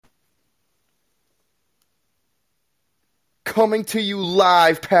Coming to you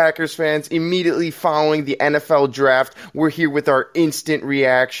live, Packers fans, immediately following the NFL draft. We're here with our instant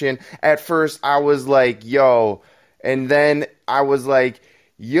reaction. At first, I was like, yo. And then I was like,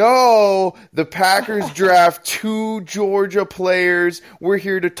 yo, the Packers draft 2 Georgia players. We're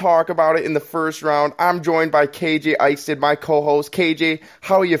here to talk about it in the first round. I'm joined by KJ Eichstead, my co-host. KJ,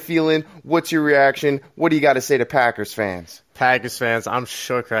 how are you feeling? What's your reaction? What do you got to say to Packers fans? Packers fans, I'm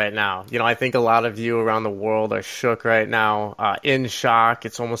shook right now. I think a lot of you around the world are shook right now, in shock.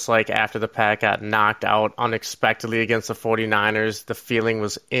 It's almost like after the Pack got knocked out unexpectedly against the 49ers, the feeling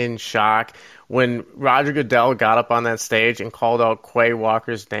was in shock. When Roger Goodell got up on that stage and called out Quay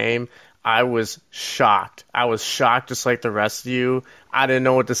Walker's name, I was shocked. I was shocked just like the rest of you. I didn't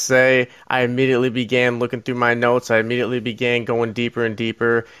know what to say. I immediately began looking through my notes. I immediately began going deeper and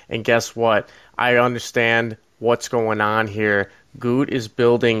deeper. And guess what? I understand what's going on here. Goot is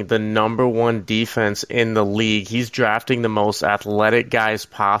building the #1 defense in the league. He's drafting the most athletic guys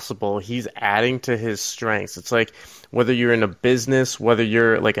possible. He's adding to his strengths. It's like whether you're in a business, whether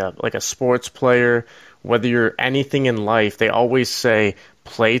you're like a sports player, whether you're anything in life, they always say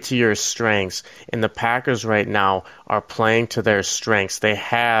play to your strengths. And the Packers right now are playing to their strengths. They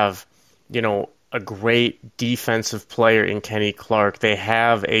have, a great defensive player in Kenny Clark. They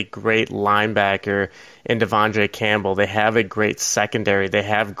have a great linebacker in Devondre Campbell. They have a great secondary. They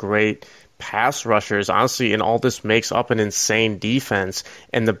have great pass rushers. Honestly, and all this makes up an insane defense.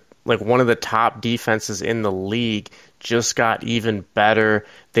 And one of the top defenses in the league just got even better.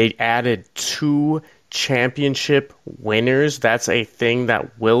 They added 2 championship winners. That's a thing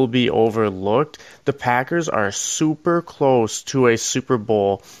that will be overlooked. The Packers are super close to a Super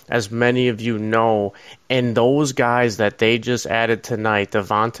Bowl, as many of you know, and those guys that they just added tonight,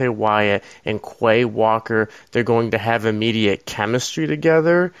 Devonte Wyatt and Quay Walker, they're going to have immediate chemistry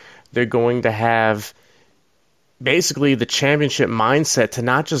together. They're going to have basically the championship mindset to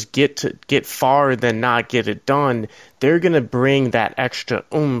not just get far and then not get it done. They're going to bring that extra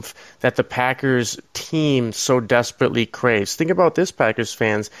oomph that the Packers team so desperately craves. Think about this, Packers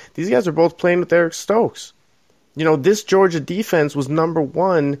fans. These guys are both playing with Eric Stokes. This Georgia defense was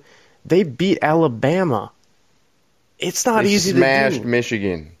 #1. They beat Alabama. It's not easy to do. They smashed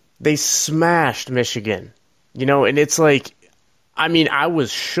Michigan. They smashed Michigan. And it's like, I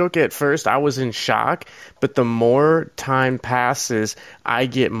was shook at first. I was in shock. But the more time passes, I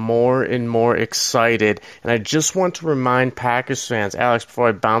get more and more excited. And I just want to remind Packers fans, Alex, before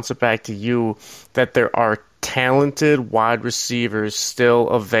I bounce it back to you, that there are talented wide receivers still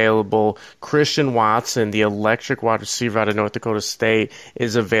available. Christian Watson, the electric wide receiver out of North Dakota State,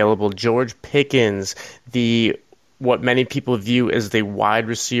 is available. George Pickens, what many people view as the wide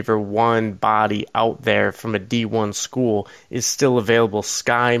receiver 1 body out there from a D1 school, is still available.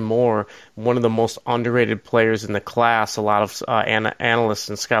 Sky Moore, one of the most underrated players in the class, a lot of analysts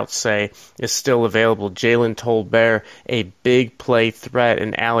and scouts say, is still available. Jalen Tolbert, a big play threat,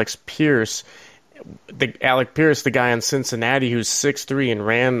 and Alec Pierce, the guy in Cincinnati who's 6'3" and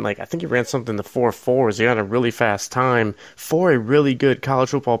ran, I think he ran something in the 4.4s. He had a really fast time for a really good college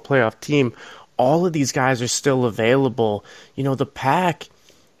football playoff team. All of these guys are still available. The Pack,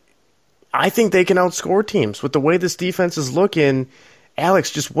 I think they can outscore teams. With the way this defense is looking, Alex,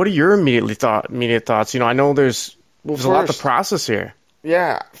 just what are your immediate thoughts? I know there's a lot to process here.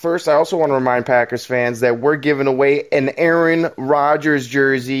 Yeah, first I also want to remind Packers fans that we're giving away an Aaron Rodgers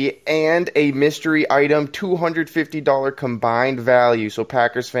jersey and a mystery item, $250 combined value. So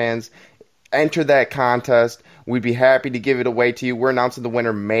Packers fans, enter that contest. We'd be happy to give it away to you. We're announcing the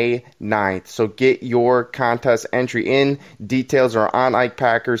winner May 9th. So get your contest entry in. Details are on Ike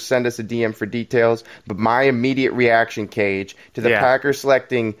Packers. Send us a DM for details. But my immediate reaction, Cage, to the Packers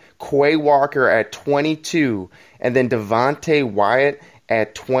selecting Quay Walker at 22 and then Devonte Wyatt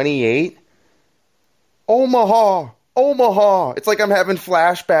at 28. Omaha. It's like I'm having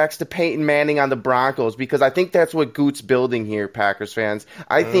flashbacks to Peyton Manning on the Broncos, because I think that's what Goot's building here, Packers fans.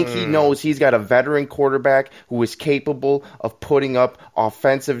 I think he knows he's got a veteran quarterback who is capable of putting up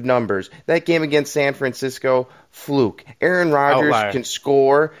offensive numbers. That game against San Francisco, fluke. Aaron Rodgers can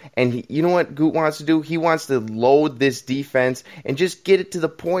score, and you know what Goot wants to do? He wants to load this defense and just get it to the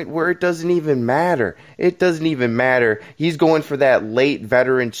point where it doesn't even matter. It doesn't even matter. He's going for that late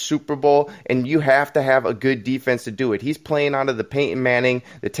veteran Super Bowl, and you have to have a good defense to do it. He's playing out of the Peyton Manning,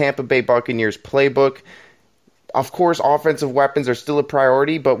 the Tampa Bay Buccaneers playbook. Of course, offensive weapons are still a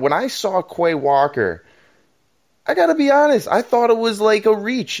priority, but when I saw Quay Walker, I got to be honest, I thought it was like a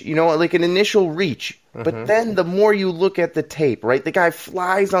reach, like an initial reach. But then the more you look at the tape, right, the guy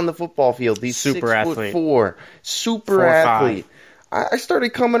flies on the football field. He's super 6'4", super athlete. I started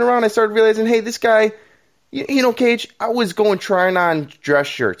coming around. I started realizing, hey, this guy, Cage, I was trying on dress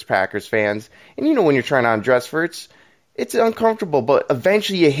shirts, Packers fans. And when you're trying on dress shirts, it's uncomfortable. But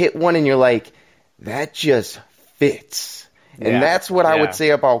eventually you hit one and you're like, that just fits. And that's what I would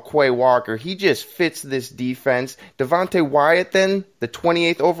say about Quay Walker. He just fits this defense. Devontae Wyatt, then, the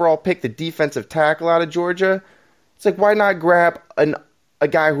 28th overall pick, the defensive tackle out of Georgia. It's like, why not grab a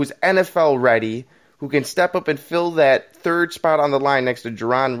guy who's NFL ready, who can step up and fill that third spot on the line next to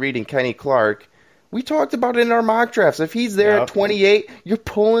Jerron Reed and Kenny Clark? We talked about it in our mock drafts. If he's there at 28, you're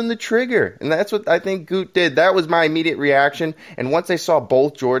pulling the trigger. And that's what I think Goot did. That was my immediate reaction. And once I saw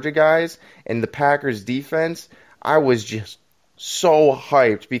both Georgia guys and the Packers defense, I was just so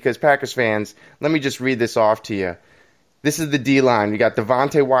hyped because Packers fans, let me just read this off to you. This is the D-line. You got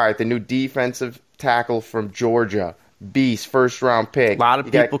Devontae Wyatt, the new defensive tackle from Georgia. Beast, first-round pick. A lot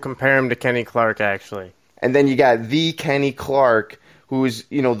of people compare him to Kenny Clark, actually. And then you got the Kenny Clark, who's,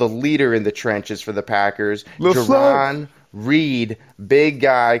 the leader in the trenches for the Packers. Jerron Reed, big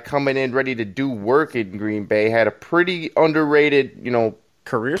guy, coming in ready to do work in Green Bay. Had a pretty underrated,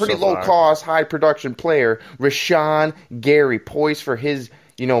 career pretty so low-cost, high-production player. Rashawn Gary, poised for his,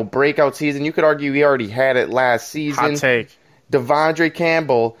 breakout season. You could argue he already had it last season. Hot take. Devondre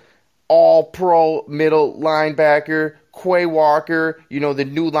Campbell, all-pro middle linebacker. Quay Walker, the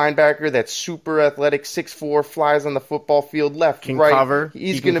new linebacker that's super athletic, 6'4", flies on the football field, left, can right. Cover.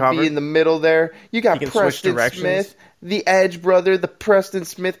 He's going to be in the middle there. You got Preston Smith, the Edge brother, the Preston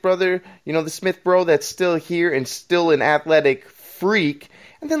Smith brother, the Smith bro that's still here and still an athletic freak.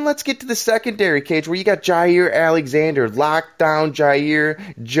 And then let's get to the secondary, Cage, where you got Jair Alexander, lockdown Jair,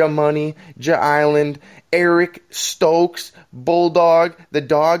 Ja-Money, Ja-Island, Eric Stokes, Bulldog, the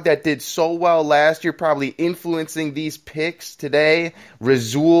dog that did so well last year, probably influencing these picks today.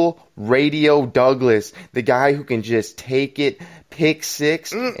 Rasul Radio Douglas, the guy who can just take it, pick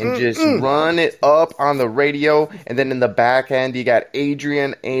six, and just run it up on the radio. And then in the back end, you got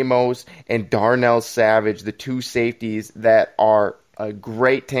Adrian Amos and Darnell Savage, the two safeties that are a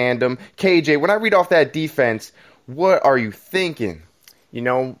great tandem. KJ, when I read off that defense, what are you thinking?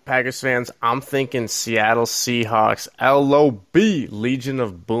 Packers fans, I'm thinking Seattle Seahawks, LOB, Legion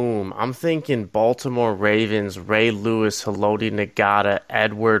of Boom. I'm thinking Baltimore Ravens, Ray Lewis, Haloti Ngata,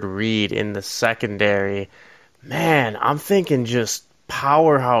 Edward Reed in the secondary. Man, I'm thinking just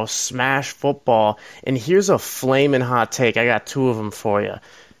powerhouse smash football. And here's a flaming hot take. I got two of them for you.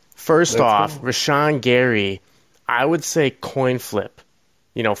 First off, Rashawn Gary, I would say coin flip.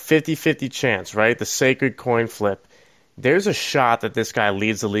 50-50 chance, right? The sacred coin flip. There's a shot that this guy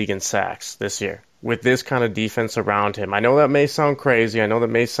leads the league in sacks this year with this kind of defense around him. I know that may sound crazy. I know that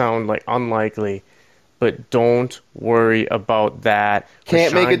may sound like unlikely, but don't worry about that.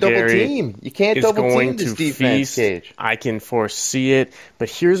 Can't make a double team. You can't double team this defense, Cage. I can foresee it. But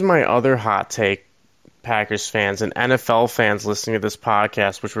here's my other hot take, Packers fans and NFL fans listening to this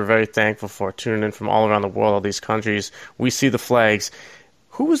podcast, which we're very thankful for, tuning in from all around the world, all these countries. We see the flags.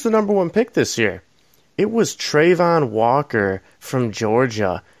 Who was the number one pick this year? It was Trayvon Walker from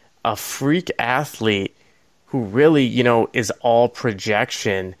Georgia, a freak athlete who really, is all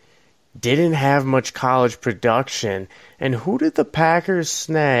projection, didn't have much college production. And who did the Packers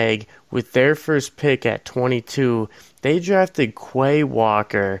snag with their first pick at 22? They drafted Quay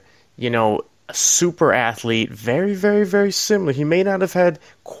Walker, a super athlete, very, very, very similar. He may not have had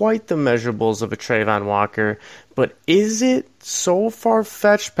quite the measurables of a Trayvon Walker, but is it so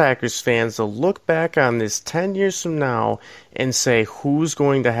far-fetched, Packers fans, to look back on this 10 years from now and say who's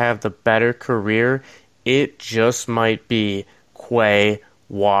going to have the better career? It just might be Quay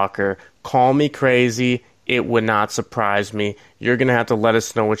Walker. Call me crazy. It would not surprise me. You're going to have to let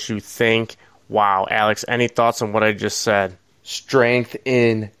us know what you think. Wow, Alex, any thoughts on what I just said? Strength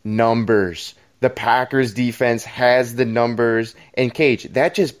in numbers. The Packers defense has the numbers. And Cage,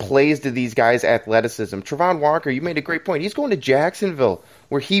 that just plays to these guys' athleticism. Trayvon Walker, you made a great point. He's going to Jacksonville,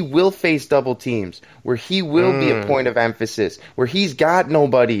 where he will face double teams, where he will be a point of emphasis, where he's got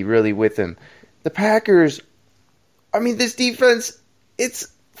nobody really with him. The Packers, this defense,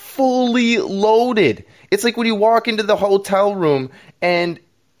 it's fully loaded. It's like when you walk into the hotel room and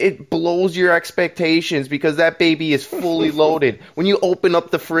it blows your expectations because that baby is fully loaded. When you open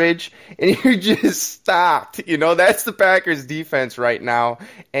up the fridge and you're just stopped, that's the Packers defense right now.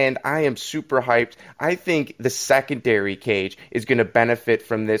 And I am super hyped. I think the secondary, Cage, is going to benefit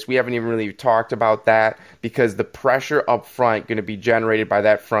from this. We haven't even really talked about that because the pressure up front going to be generated by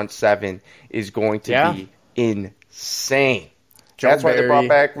that front seven is going to be insane. That's why they brought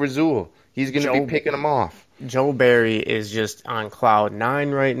back Rasul. He's going to be picking them off. Joe Barry is just on cloud 9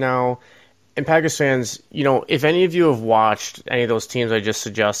 right now. And Packers fans, if any of you have watched any of those teams I just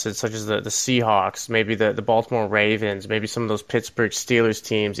suggested, such as the Seahawks, maybe the Baltimore Ravens, maybe some of those Pittsburgh Steelers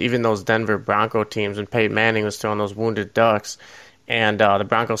teams, even those Denver Bronco teams when Peyton Manning was throwing those wounded ducks, and the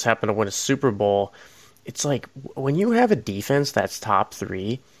Broncos happened to win a Super Bowl, it's like when you have a defense that's top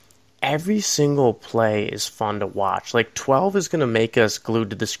three, every single play is fun to watch. Like 12 is going to make us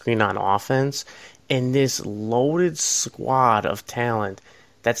glued to the screen on offense, and this loaded squad of talent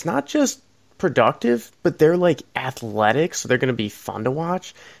that's not just productive, but they're like athletic, so they're going to be fun to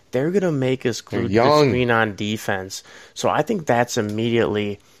watch. They're going to make us glued to the screen on defense. So I think that's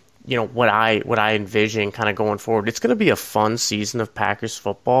immediately, what I envision kind of going forward. It's going to be a fun season of Packers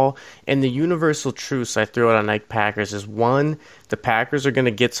football, and the universal truths I throw out on Nike Packers is, one, the Packers are going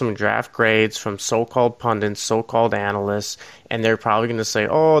to get some draft grades from so-called pundits, so-called analysts, and they're probably going to say,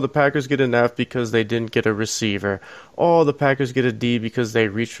 oh, the Packers get an F because they didn't get a receiver. Oh, the Packers get a D because they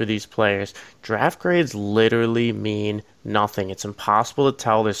reached for these players. Draft grades literally mean nothing. It's impossible to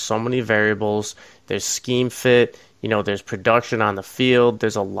tell. There's so many variables. There's scheme fit. There's production on the field.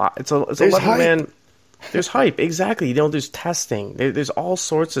 There's a lot. It's a 11-man. There's hype. Exactly. There's testing. There's all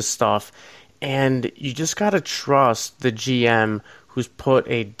sorts of stuff. And you just got to trust the GM who's put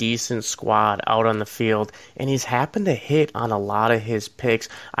a decent squad out on the field, and he's happened to hit on a lot of his picks.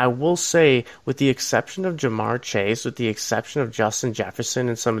 I will say, with the exception of Jamar Chase, with the exception of Justin Jefferson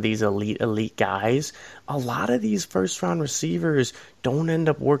and some of these elite guys, a lot of these first-round receivers don't end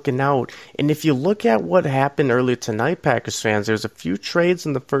up working out. And if you look at what happened earlier tonight, Packers fans, there's a few trades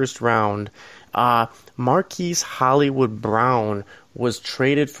in the first round. Marquise Hollywood Brown was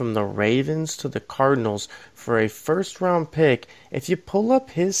traded from the Ravens to the Cardinals for a first-round pick. If you pull up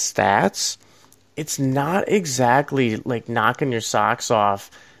his stats, it's not exactly like knocking your socks off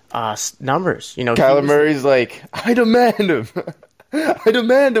numbers. Kyler Murray's like, I demand him. I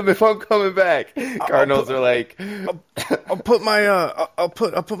demand him if I'm coming back. Cardinals are like, I'll put my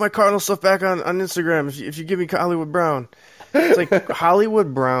Cardinal stuff back on Instagram if you give me Hollywood Brown. It's like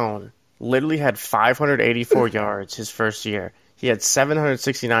Hollywood Brown literally had 584 yards his first year. He had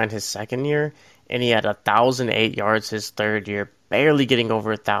 769 his second year, and he had 1,008 yards his third year, barely getting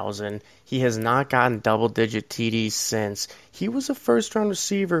over 1,000. He has not gotten double-digit TDs since. He was a first-round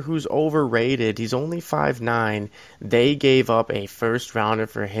receiver who's overrated. He's only 5'9". They gave up a first-rounder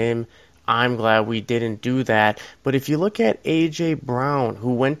for him. I'm glad we didn't do that. But if you look at A.J. Brown,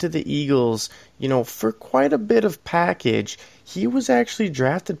 who went to the Eagles, for quite a bit of package, he was actually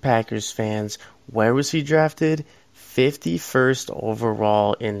drafted, Packers fans. Where was he drafted? 51st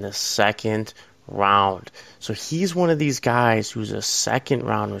overall in the second round. So he's one of these guys who's a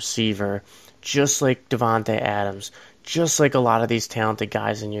second-round receiver, just like Devontae Adams, just like a lot of these talented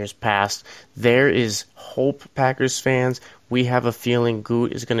guys in years past. There is hope, Packers fans. We have a feeling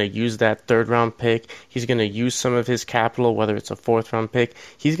Goot is going to use that third-round pick. He's going to use some of his capital, whether it's a fourth-round pick.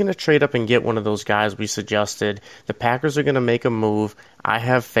 He's going to trade up and get one of those guys we suggested. The Packers are going to make a move. I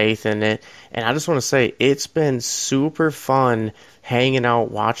have faith in it. And I just want to say, it's been super fun hanging out,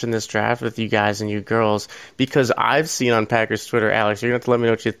 watching this draft with you guys and you girls, because I've seen on Packers Twitter, Alex, you're going to have to let me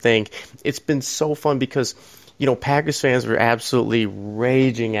know what you think. It's been so fun because Packers fans were absolutely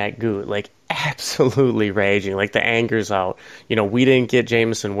raging at Goot, like absolutely raging, like the anger's out. We didn't get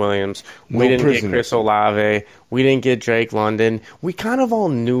Jameson Williams, we didn't get Chris Olave, we didn't get Drake London. We kind of all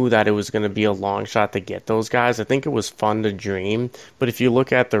knew that it was going to be a long shot to get those guys. I think it was fun to dream, but if you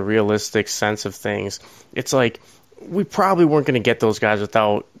look at the realistic sense of things, it's like we probably weren't going to get those guys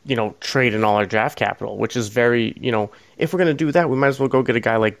without, trading all our draft capital, which is very, if we're going to do that, we might as well go get a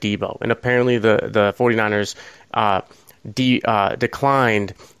guy like Debo. And apparently the 49ers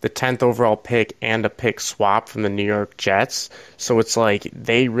declined the 10th overall pick and a pick swap from the New York Jets. So it's like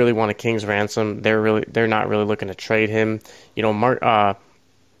they really want a king's ransom. They're not really looking to trade him. AJ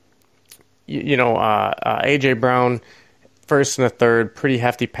Brown, first and a third, pretty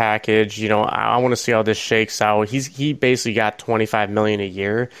hefty package. I want to see how this shakes out. He basically got $25 million a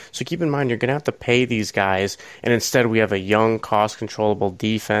year. So keep in mind, you're gonna have to pay these guys, and instead we have a young, cost-controllable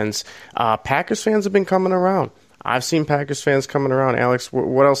defense. Packers fans have been coming around. I've seen Packers fans coming around. Alex,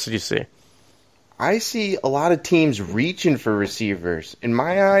 what else did you see? I see a lot of teams reaching for receivers. In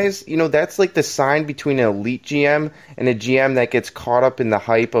my eyes, that's like the sign between an elite GM and a GM that gets caught up in the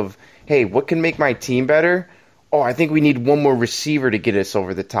hype of, hey, what can make my team better? Oh, I think we need one more receiver to get us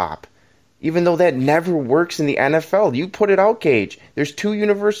over the top. Even though that never works in the NFL. You put it out, Gage. There's two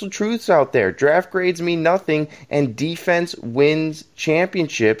universal truths out there. Draft grades mean nothing, and defense wins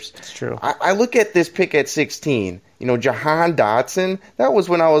championships. It's true. I look at this pick at 16. Jahan Dotson, that was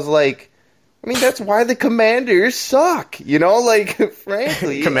when I was like, I mean, that's why the Commanders suck, like,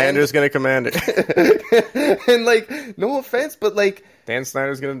 frankly. Commander's gonna command it. And, like, no offense, but, like... Dan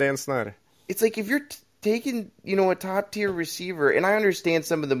Snyder's gonna Dan Snyder. It's like, if you're taking, a top-tier receiver, and I understand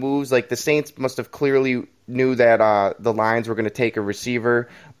some of the moves, like, the Saints must have clearly knew that the Lions were going to take a receiver,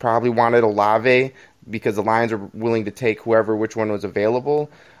 probably wanted Olave, because the Lions are willing to take which one was available.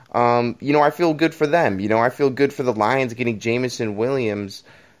 I feel good for them. I feel good for the Lions getting Jameson Williams,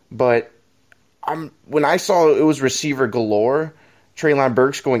 but... when I saw it was receiver galore, Treylon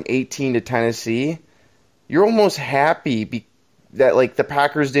Burks going 18 to Tennessee, you're almost happy that like the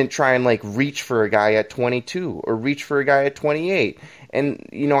Packers didn't try and like reach for a guy at 22 or reach for a guy at 28. And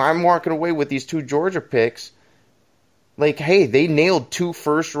I'm walking away with these 2 Georgia picks. Like, hey, they nailed 2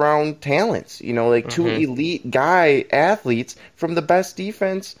 first-round talents. 2 elite guy athletes from the best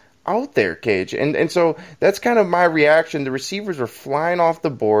defense out there, Cage. And so that's kind of my reaction. The receivers were flying off the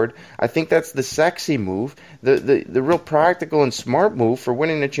board. I think that's the sexy move. The real practical and smart move for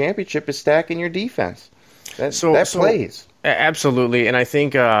winning a championship is stacking your defense. That plays. Absolutely. And I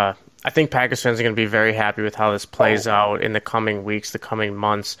think Packers fans are going to be very happy with how this plays out in the coming weeks, the coming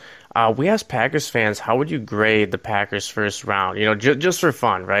months. We asked Packers fans, how would you grade the Packers first round? Just for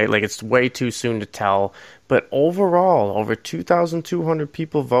fun, right? Like, it's way too soon to tell. But overall, over 2,200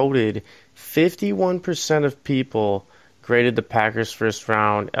 people voted. 51% of people graded the Packers first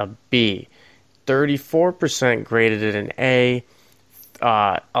round a B. 34% graded it an A.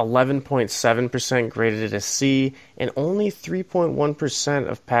 11.7% graded it a C, and only 3.1%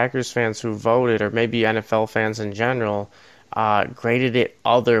 of Packers fans who voted, or maybe NFL fans in general, graded it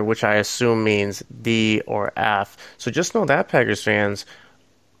other, which I assume means D or F. So just know that, Packers fans,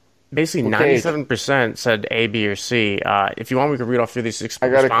 basically 97% said A, B, or C. If you want, we could read off through these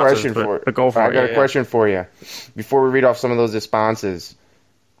responses. I got a question for it. But go for it. I got a question for you. Before we read off some of those responses,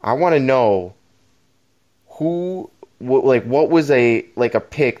 I want to know what was a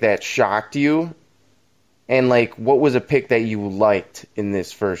pick that shocked you, and like what was a pick that you liked in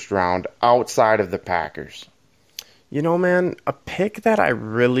this first round outside of the Packers? Man, a pick that I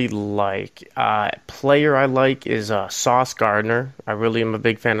really like, player I like is Sauce Gardner. I really am a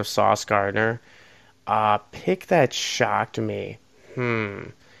big fan of Sauce Gardner. Pick that shocked me.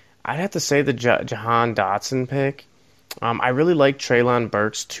 I'd have to say the Jahan Dotson pick. I really like Treylon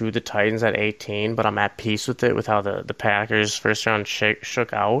Burks to the Titans at 18, but I'm at peace with it, with how the Packers first round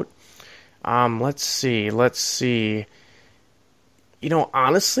shook out. Let's see.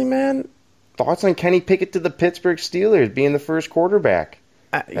 Honestly, man, thoughts on Kenny Pickett to the Pittsburgh Steelers being the first quarterback?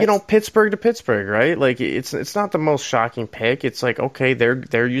 Pittsburgh to Pittsburgh, right? Like, it's not the most shocking pick. It's like, okay,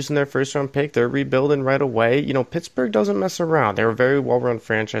 they're using their first round pick, they're rebuilding right away. Pittsburgh doesn't mess around. They're a very well run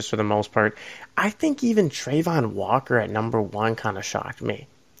franchise for the most part. I think even Trayvon Walker at number 1 kind of shocked me.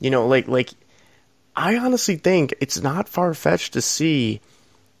 I honestly think it's not far fetched to see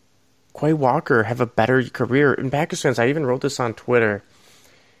Quay Walker have a better career. And Packers fans, I even wrote this on Twitter.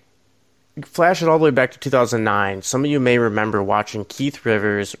 Flash it all the way back to 2009. Some of you may remember watching Keith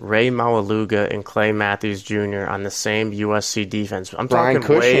Rivers, Ray Maualuga, and Clay Matthews Jr. on the same USC defense. I'm Brian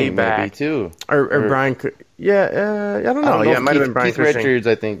talking Cushing, way back. Maybe too. Or Brian. I don't know. Yeah, it might have been Brian Keith Cushing. Richards,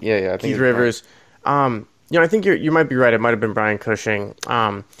 I think. Yeah, I think Keith Rivers. I think you might be right. It might have been Brian Cushing.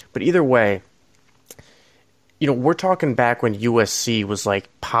 But either way, we're talking back when USC was like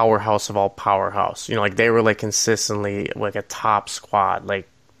powerhouse of all powerhouse. Like they were like consistently like a top squad, like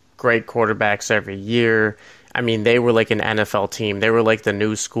great quarterbacks every year. I mean, they were like an NFL team. They were like the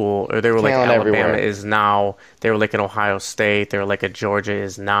new school, or they were like Alabama everywhere is now. They were like an Ohio State. They were like a Georgia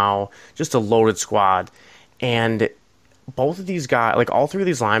is now. Just a loaded squad. And both of these guys, like all 3 of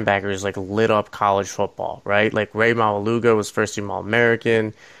these linebackers, like lit up college football, right? Like Ray Maualuga was first team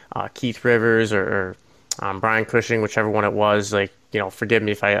All-American. Keith Rivers or Brian Cushing, whichever one it was, like, forgive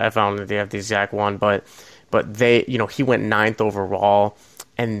me if I found that they have the exact one, but they, he went 9th overall.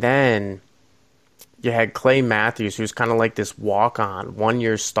 And then you had Clay Matthews, who's kind of like this walk-on,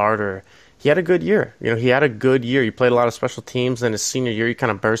 1-year starter. He had a good year. He had a good year. He played a lot of special teams. Then his senior year, he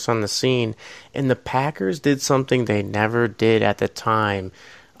kind of burst on the scene. And the Packers did something they never did at the time.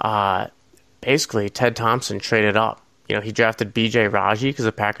 Basically, Ted Thompson traded up. He drafted B.J. Raji because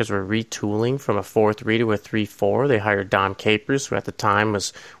the Packers were retooling from a 4-3 to a 3-4. They hired Dom Capers, who at the time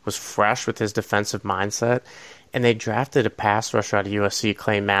was fresh with his defensive mindset. And they drafted a pass rusher out of USC,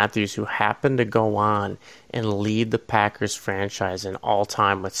 Clay Matthews, who happened to go on and lead the Packers franchise in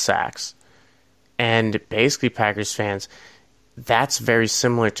all-time with sacks. And basically, Packers fans, that's very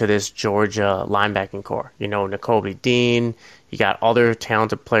similar to this Georgia linebacking core. Nakobe Dean, you got other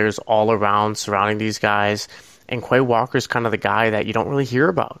talented players all around surrounding these guys. And Quay Walker's kind of the guy that you don't really hear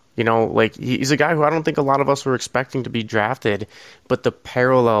about. Like he's a guy who I don't think a lot of us were expecting to be drafted, but the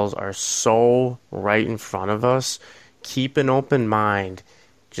parallels are so right in front of us. Keep an open mind.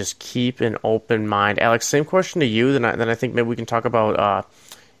 Just keep an open mind. Alex, same question to you. Then I think maybe we can talk about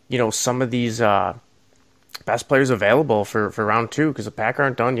some of these best players available for round two, because the Pack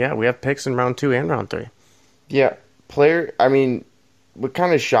aren't done yet. We have picks in round 2 and round 3. Yeah, I mean, what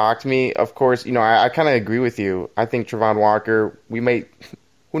kind of shocked me, of course, I kind of agree with you. I think Travon Walker,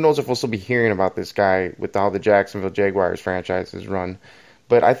 who knows if we'll still be hearing about this guy with how the Jacksonville Jaguars franchise is run.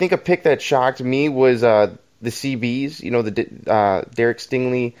 But I think a pick that shocked me was the CBs, the Derek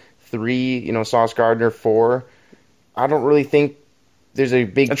Stingley 3, Sauce Gardner 4. I don't really think there's a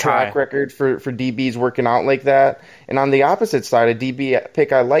big track record for DBs working out like that. And on the opposite side, a DB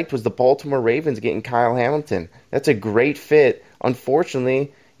pick I liked was the Baltimore Ravens getting Kyle Hamilton. That's a great fit.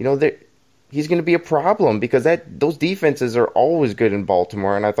 Unfortunately, he's going to be a problem because those defenses are always good in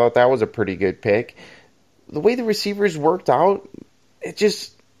Baltimore, and I thought that was a pretty good pick. The way the receivers worked out, it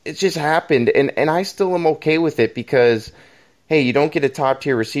just happened, and I still am okay with it because, hey, you don't get a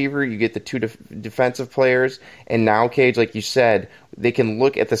top-tier receiver, you get the 2 defensive players, and now, Cage, like you said, they can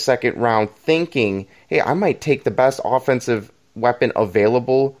look at the second round thinking, hey, I might take the best offensive weapon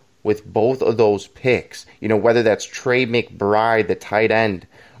available with both of those picks. Whether that's Trey McBride, the tight end,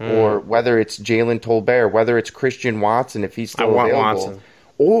 or whether it's Jalen Tolbert, whether it's Christian Watson, if he's still available. Watson.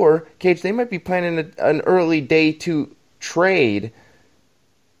 Or, Cage, they might be planning an early day 2 trade.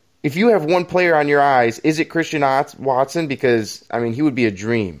 If you have one player on your eyes, is it Christian Watson? Because, he would be a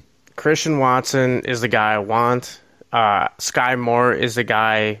dream. Christian Watson is the guy I want. Sky Moore is the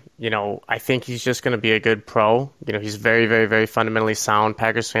guy, I think he's just going to be a good pro. He's very, very, very fundamentally sound.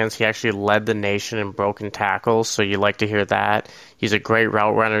 Packers fans, he actually led the nation in broken tackles, so you like to hear that. He's a great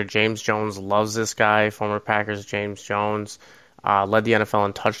route runner. James Jones loves this guy, former Packers James Jones. Led the NFL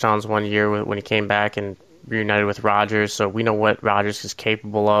in touchdowns one year when he came back and reunited with Rodgers, so we know what Rodgers is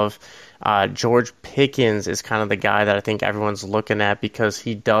capable of. George Pickens is kind of the guy that I think everyone's looking at because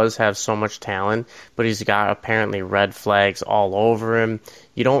he does have so much talent, but he's got apparently red flags all over him.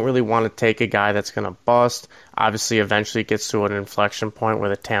 You don't really want to take a guy that's going to bust. Obviously, eventually it gets to an inflection point where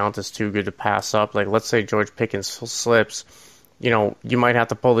the talent is too good to pass up. Like, let's say George Pickens slips. You might have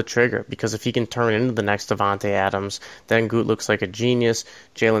to pull the trigger because if he can turn into the next Davante Adams, then Goot looks like a genius.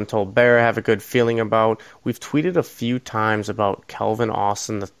 Jalen Tolbert, I have a good feeling about. We've tweeted a few times about Kelvin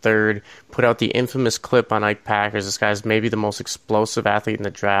Austin III, put out the infamous clip on Ike Packers. This guy's maybe the most explosive athlete in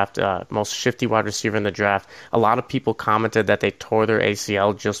the draft, most shifty wide receiver in the draft. A lot of people commented that they tore their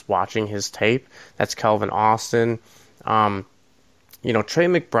ACL just watching his tape. That's Kelvin Austin. Trey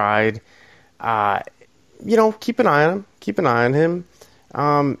McBride, keep an eye on him. Keep an eye on him.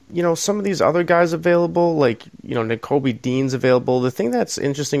 Some of these other guys available, like, Nakobe Dean's available. The thing that's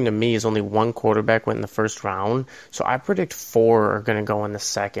interesting to me is only one quarterback went in the first round. So I predict 4 are going to go in the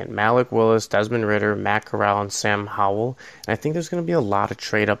second. Malik Willis, Desmond Ridder, Matt Corral, and Sam Howell. And I think there's going to be a lot of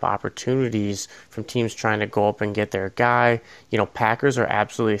trade-up opportunities from teams trying to go up and get their guy. Packers are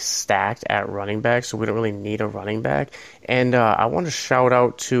absolutely stacked at running back, so we don't really need a running back. And I want to shout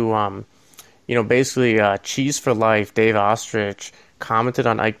out to... basically, Cheese for Life, Dave Ostrich, commented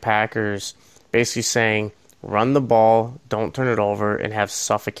on Ike Packers, basically saying, run the ball, don't turn it over, and have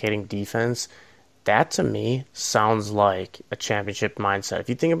suffocating defense. That, to me, sounds like a championship mindset. If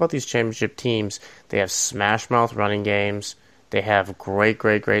you think about these championship teams, they have smash-mouth running games, they have great,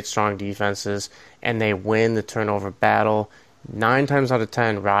 great, great strong defenses, and they win the turnover battle. 9 times out of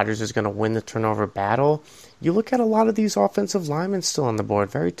 10, Rodgers is going to win the turnover battle. You look at a lot of these offensive linemen still on the board.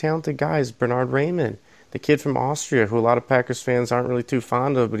 Very talented guys. Bernard Raymond, the kid from Austria, who a lot of Packers fans aren't really too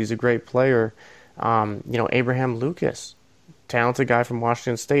fond of, but he's a great player. Abraham Lucas, talented guy from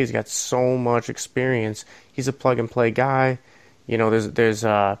Washington State. He's got so much experience. He's a plug-and-play guy. There's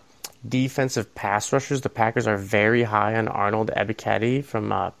defensive pass rushers. The Packers are very high on Arnold Ebiketie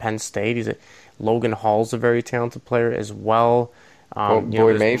from Penn State. Logan Hall's a very talented player as well.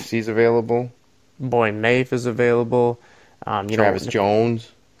 Boy Mapes, he's available. Boy Mafe is available. Travis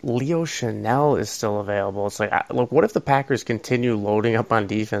Jones. Leo Chanel is still available. It's like, look, what if the Packers continue loading up on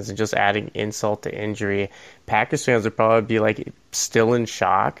defense and just adding insult to injury? Packers fans would probably be like still in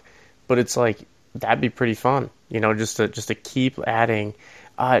shock, but it's like that'd be pretty fun, just to keep adding.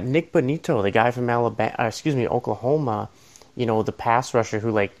 Nick Bonito, the guy from Oklahoma, the pass rusher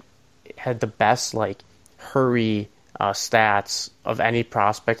who had the best hurry stats of any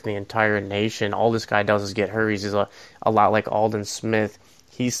prospect in the entire nation. All this guy does is get hurries. He's a lot like Aldon Smith.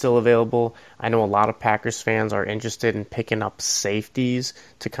 He's still available. I know a lot of Packers fans are interested in picking up safeties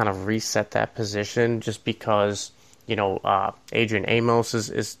to kind of reset that position just because, Adrian Amos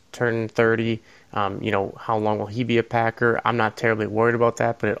is turning 30. How long will he be a Packer? I'm not terribly worried about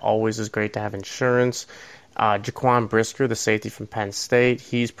that, but it always is great to have insurance. Jaquan Brisker, the safety from Penn State,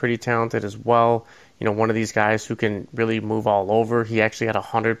 he's pretty talented as well. One of these guys who can really move all over. He actually had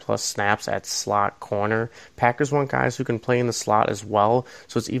 100-plus snaps at slot corner. Packers want guys who can play in the slot as well.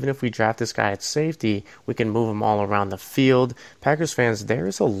 So it's even if we draft this guy at safety, we can move him all around the field. Packers fans, there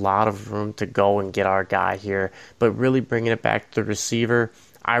is a lot of room to go and get our guy here. But really bringing it back to the receiver,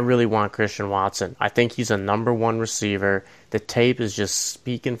 I really want Christian Watson. I think he's a number one receiver. The tape is just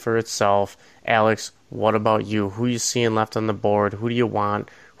speaking for itself. Alex, what about you? Who are you seeing left on the board? Who do you want?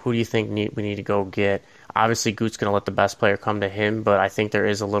 Who do you think we need to go get? Obviously, Goot's going to let the best player come to him, but I think there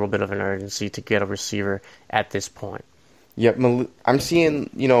is a little bit of an urgency to get a receiver at this point. Yep, I'm seeing,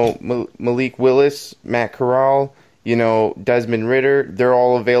 Malik Willis, Matt Corral, Desmond Ridder. They're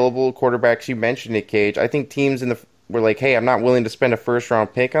all available. Quarterbacks, you mentioned it, Cage. I think teams were like, hey, I'm not willing to spend a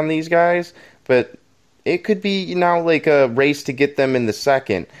first-round pick on these guys, but it could be like a race to get them in the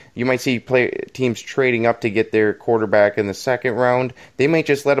second. You might see teams trading up to get their quarterback in the second round. They might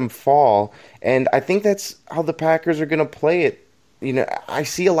just let them fall, and I think that's how the Packers are going to play it. I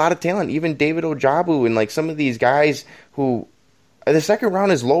see a lot of talent, even David Ojabo and some of these guys who the second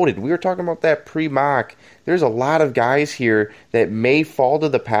round is loaded. We were talking about that pre-mock. There's a lot of guys here that may fall to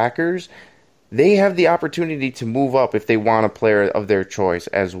the Packers. They have the opportunity to move up if they want a player of their choice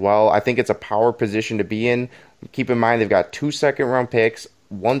as well. I think it's a power position to be in. Keep in mind they've got 2 second-round picks,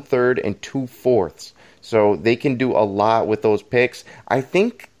 1/3, and 2 fourths. So they can do a lot with those picks. I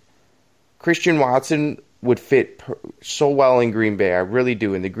think Christian Watson would fit so well in Green Bay. I really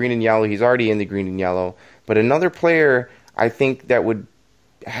do. In the green and yellow, he's already in the green and yellow. But another player I think that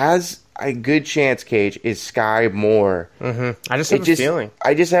has a good chance, Cage, is Sky Moore. I just have a feeling.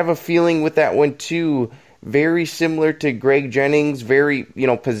 I just have a feeling with that one, too. Very similar to Greg Jennings, very,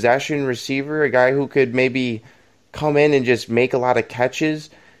 possession receiver, a guy who could maybe come in and just make a lot of catches.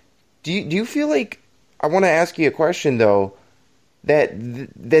 Do you feel like, I want to ask you a question, though, that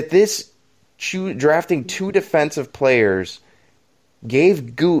this drafting 2 defensive players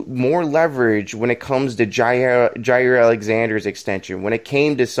gave Goot more leverage when it comes to Jair Alexander's extension, when it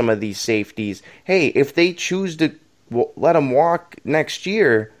came to some of these safeties. Hey, if they choose to let him walk next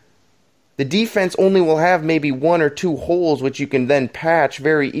year, the defense only will have maybe 1 or 2 holes, which you can then patch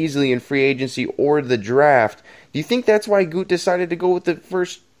very easily in free agency or the draft. Do you think that's why Goot decided to go with the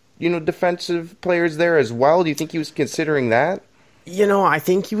first, defensive players there as well? Do you think he was considering that? I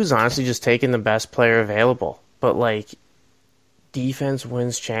think he was honestly just taking the best player available. But, defense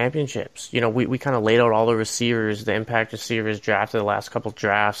wins championships. We kind of laid out all the receivers, the impact receivers drafted the last couple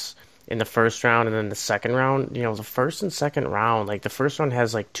drafts in the first round and then the second round. The first and second round, the first round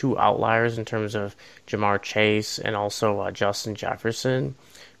has 2 outliers in terms of Jamar Chase and also Justin Jefferson.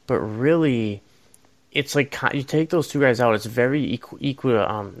 But really, it's you take those 2 guys out, it's very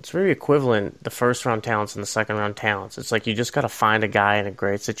it's very equivalent, the first round talents and the second round talents. It's you just got to find a guy in a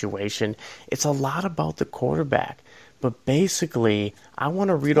great situation. It's a lot about the quarterback. But basically, I want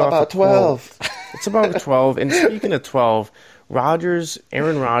to read off about 12. It's about 12. And speaking of 12,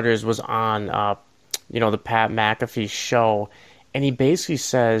 Aaron Rodgers was on, the Pat McAfee show, and he basically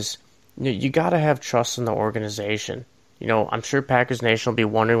says, you got to have trust in the organization. I'm sure Packers Nation will be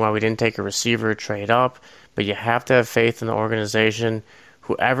wondering why we didn't take a receiver or trade up, but you have to have faith in the organization.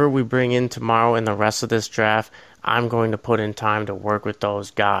 Whoever we bring in tomorrow and the rest of this draft, I'm going to put in time to work with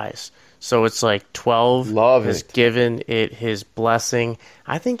those guys. So it's 12 has given it his blessing.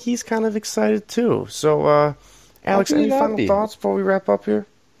 I think he's kind of excited too. So, Alex, any final thoughts before we wrap up here?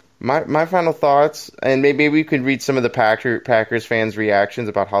 My final thoughts, and maybe we could read some of the Packers fans' reactions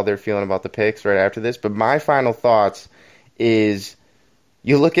about how they're feeling about the picks right after this. But my final thoughts is,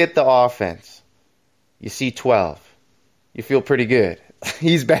 you look at the offense, you see 12, you feel pretty good.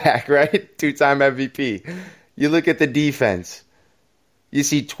 He's back, right? 2-time MVP. You look at the defense. You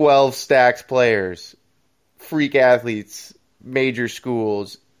see 12 stacks players, freak athletes, major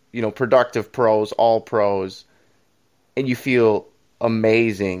schools, productive pros, all pros, and you feel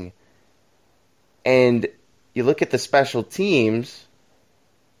amazing. And you look at the special teams.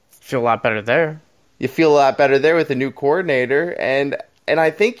 Feel a lot better there. You feel a lot better there with the new coordinator, and I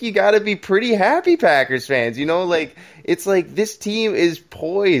think you got to be pretty happy, Packers fans. It's this team is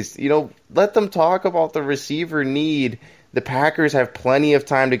poised. Let them talk about the receiver need. The Packers have plenty of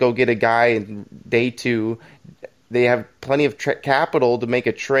time to go get a guy in day 2. They have plenty of capital to make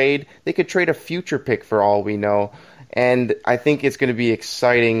a trade. They could trade a future pick for all we know. and I think it's going to be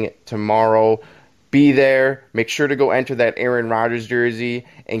exciting tomorrow. Be there. Make sure to go enter that Aaron Rodgers jersey.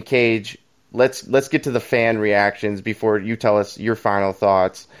 And Cage, let's get to the fan reactions before you tell us your final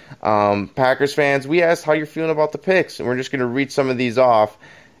thoughts. Packers fans, we asked how you're feeling about the picks, and we're just going to read some of these off.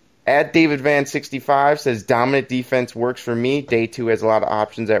 At David Van 65 says dominant defense works for me. Day 2 has a lot of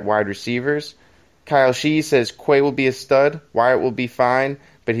options at wide receivers. Kyle Shee says Quay will be a stud. Wyatt will be fine,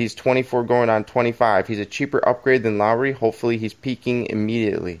 but he's 24 going on 25. He's a cheaper upgrade than Lowry. Hopefully he's peaking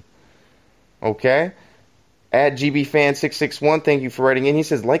immediately. Okay. At GBFan661, thank you for writing in. He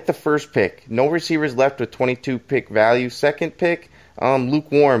says, like the first pick, no receivers left with 22 pick value. Second pick,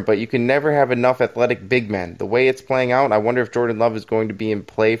 lukewarm, but you can never have enough athletic big men. The way it's playing out, I wonder if Jordan Love is going to be in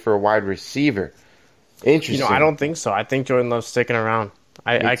play for a wide receiver. Interesting. I don't think so. I think Jordan Love's sticking around.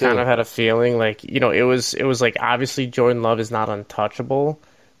 I kind of had a feeling like, it was like obviously Jordan Love is not untouchable,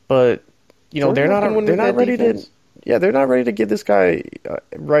 but they're not ready to. Yeah, they're not ready to get this guy,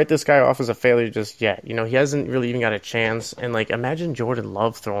 write this guy off as a failure just yet. He hasn't really even got a chance. And, imagine Jordan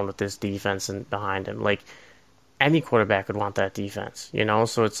Love throwing with this defense and behind him. Any quarterback would want that defense,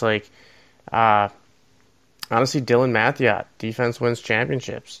 So it's honestly, Dylan Mathiot, defense wins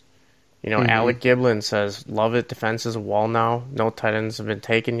championships. Alec Giblin says, love it, defense is a wall now. No tight ends have been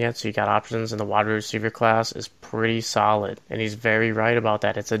taken yet, so you got options, and the wide receiver class is pretty solid. And he's very right about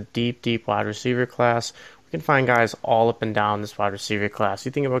that. It's a deep, deep wide receiver class. You can find guys all up and down this wide receiver class.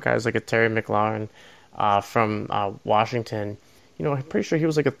 You think about guys like a Terry McLaurin from Washington. I'm pretty sure he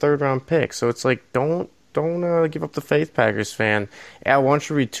was a 3rd-round pick. So it's don't give up the faith, Packers fan. Al, why don't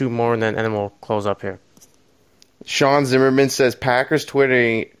you read 2 more, and then we'll close up here. Sean Zimmerman says, Packers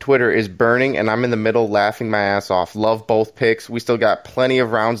Twitter is burning, and I'm in the middle laughing my ass off. Love both picks. We still got plenty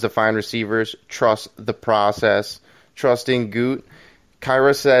of rounds to find receivers. Trust the process. Trusting Goot.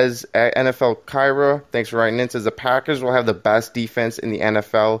 Kyra says, at NFL Kyra, thanks for writing in, says the Packers will have the best defense in the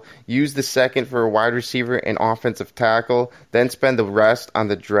NFL. Use the second for a wide receiver and offensive tackle. Then spend the rest on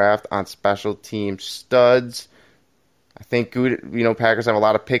the draft on special team studs. I think Packers have a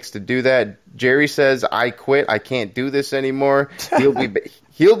lot of picks to do that. Jerry says, I quit. I can't do this anymore. He'll be back.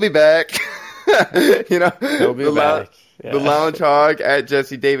 He'll be back. The Lounge Hog at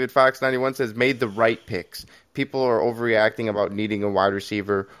Jesse David Fox 91 says, made the right picks. People are overreacting about needing a wide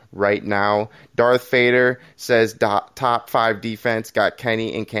receiver right now. Darth Vader says top 5 defense, got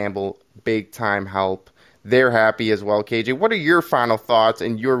Kenny and Campbell, big time help. They're happy as well. KJ, what are your final thoughts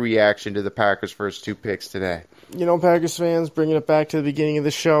and your reaction to the Packers' first 2 picks today? Packers fans, bringing it back to the beginning of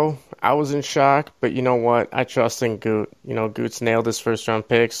the show, I was in shock, but you know what? I trust in Goot. Goot's nailed his first-round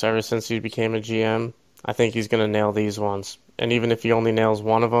picks ever since he became a GM. I think he's going to nail these ones. And even if he only nails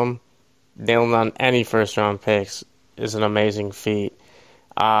one of them, nailing on any first-round picks is an amazing feat.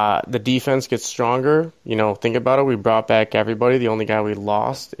 The defense gets stronger. Think about it. We brought back everybody. The only guy we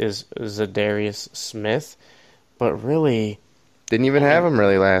lost is Zadarius Smith. But really... Didn't even have him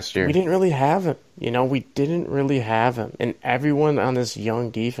really last year. We didn't really have him. We didn't really have him. And everyone on this young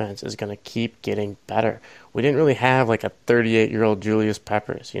defense is going to keep getting better. We didn't really have a 38-year-old Julius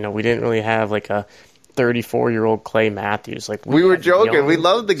Peppers. We didn't really have a 34-year-old Clay Matthews. We were joking. We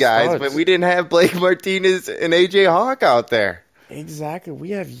loved the guys, studs. But we didn't have Blake Martinez and A.J. Hawk out there. Exactly. We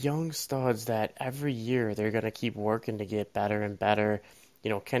have young studs that every year they're going to keep working to get better and better.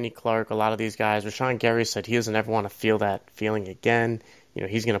 Kenny Clark, a lot of these guys. Rashawn Gary said he doesn't ever want to feel that feeling again.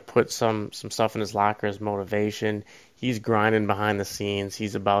 He's going to put some stuff in his locker as motivation. He's grinding behind the scenes.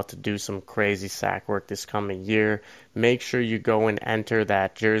 He's about to do some crazy sack work this coming year. Make sure you go and enter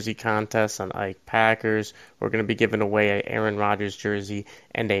that jersey contest on Ike Packers. We're going to be giving away an Aaron Rodgers jersey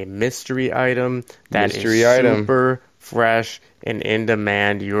and a mystery item that is super fresh and in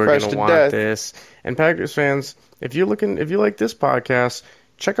demand. You're going to want this. And Packers fans, if you like this podcast,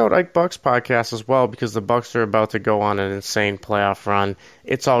 check out Ike Buck's podcast as well, because the Bucks are about to go on an insane playoff run.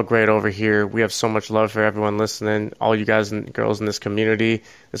 It's all great over here. We have so much love for everyone listening, all you guys and girls in this community.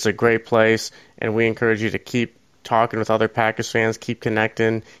 It's a great place, and we encourage you to keep talking with other Packers fans, keep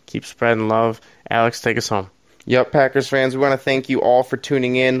connecting, keep spreading love. Alex, take us home. Yep, Packers fans, we want to thank you all for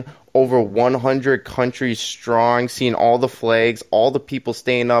tuning in. Over 100 countries strong, seeing all the flags, all the people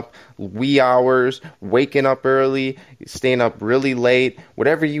staying up wee hours, waking up early, staying up really late.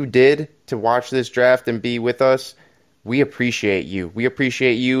 Whatever you did to watch this draft and be with us, we appreciate you. We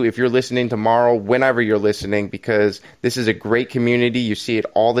appreciate you if you're listening tomorrow, whenever you're listening, because this is a great community. You see it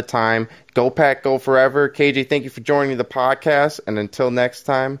all the time. Go Pack, go forever. KJ, thank you for joining the podcast, and until next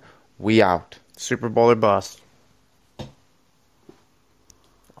time, we out. Super Bowl or bust.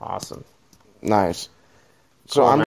 Awesome. Nice. So I'm